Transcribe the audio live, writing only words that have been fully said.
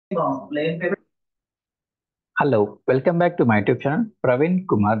Plain paper. Hello, welcome back to my YouTube channel, Praveen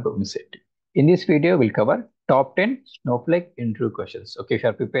Kumar Gomisetti. In this video, we'll cover top 10 Snowflake interview questions. Okay, if you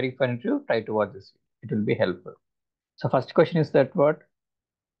are preparing for interview, try to watch this video. It will be helpful. So first question is that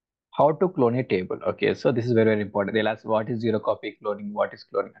how to clone a table. Okay, so this is very, very important. They'll ask what is zero copy cloning, what is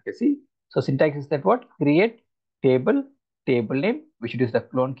cloning. Okay, see. So syntax is that create table, table name, we should use the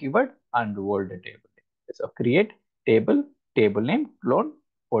clone keyword and hold the table name. So create table, table name, clone,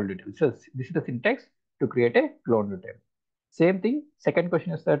 hold the table. So this is the syntax to create a clone table. Same thing. Second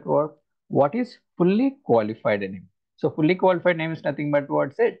question is that what is fully qualified name? So fully qualified name is nothing but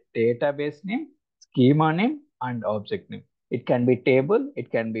what's a database name, schema name, and object name. It can be table,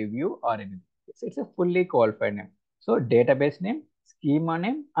 it can be view or anything. It's a fully qualified name. So database name, schema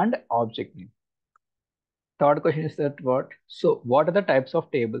name, and object name. Third question is that what are the types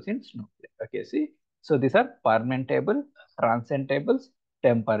of tables in Snowflake? Okay, see. So these are permanent table, transient tables,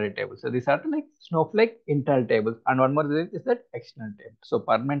 temporary tables. So these are like Snowflake internal tables. And one more thing is that external table. So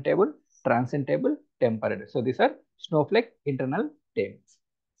permanent table, transient table, temporary. So these are Snowflake internal tables.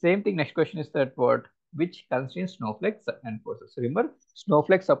 Same thing. Next question is that which constraints Snowflake enforces? So remember,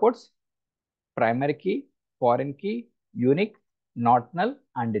 Snowflake supports primary key, foreign key, unique, not null,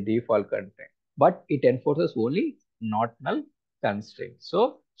 and default constraint. But it enforces only not null constraint.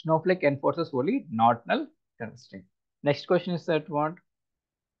 So Snowflake enforces only not null constraint. Next question is that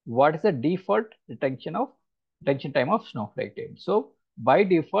what is the default retention time of Snowflake table? So by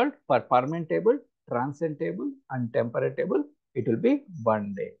default for permanent table, transient table, and temporary table, it will be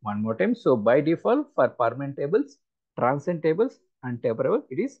 1 day. One more time. So by default for permanent tables, transient tables, and temporary,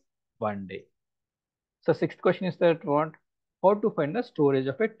 it is 1 day. So sixth question is that how to find the storage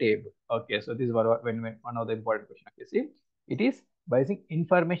of a table. Okay, so this is one of the important question. Okay, see, it is by using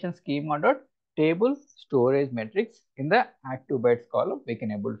information schema dot table storage matrix in the active bytes column. We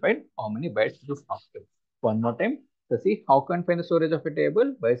can able to find how many bytes it is active. One more time. So see how can find the storage of a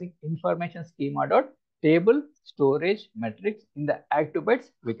table by using information schema dot table storage matrix in the active bytes.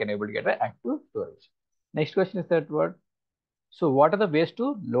 We can able to get the active storage. Next question is that so what are the ways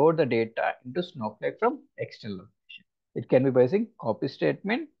to load the data into Snowflake from external location? It can be by using copy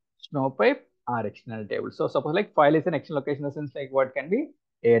statement, Snowpipe, or external table. So suppose like file is an external location in the sense like what can be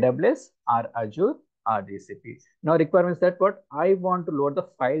AWS or Azure or GCP. Now requirements that I want to load the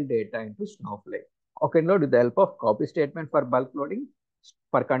file data into Snowflake. Okay, load with the help of copy statement for bulk loading.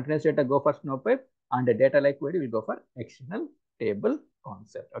 For continuous data, go for Snowpipe, and the data like query will go for external table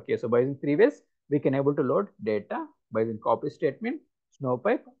concept. Okay, so by using three ways, we can able to load data by using copy statement,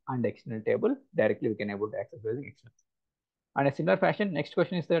 Snowpipe, and external table. Directly we can able to access by using external. And a similar fashion, next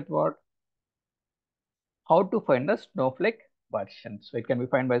question is that how to find the Snowflake version. So it can be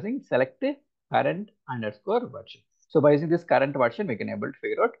found by using select current underscore version. So by using this current version, we can able to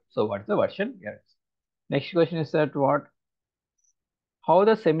figure out so what's the version here. Next question is that how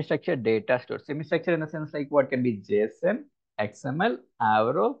the semi-structured data stored. Semi-structured in the sense like what can be JSON, XML,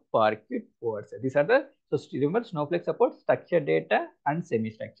 Avro, Parquet, words. These are the, so remember Snowflake supports structured data and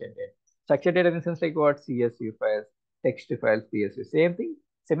semi-structured data. Structured data in the sense like what? CSV files, text files, CSV. Same thing.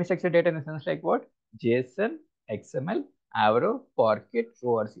 Semi-structured data in the sense like what? JSON, XML, Avro, Parquet,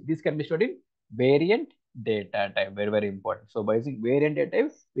 words. This can be stored in variant data type. Very, very important. So by using variant data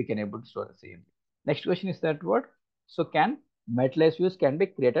type, we can able to store the same. Next question is that So can Materialized views can be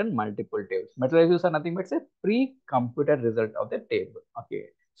created on multiple tables. Materialized views are nothing but a pre-computed result of the table. Okay.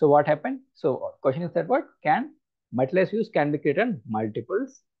 So what happened? So question is that can Materialized views can be created on multiple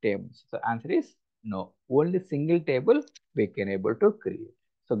tables? So answer is no. Only single table we can able to create.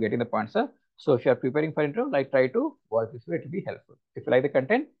 So getting the point, sir. So if you are preparing for interview, like try to watch this video, it will be helpful. If you like the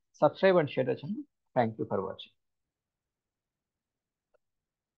content, subscribe and share the channel. Thank you for watching.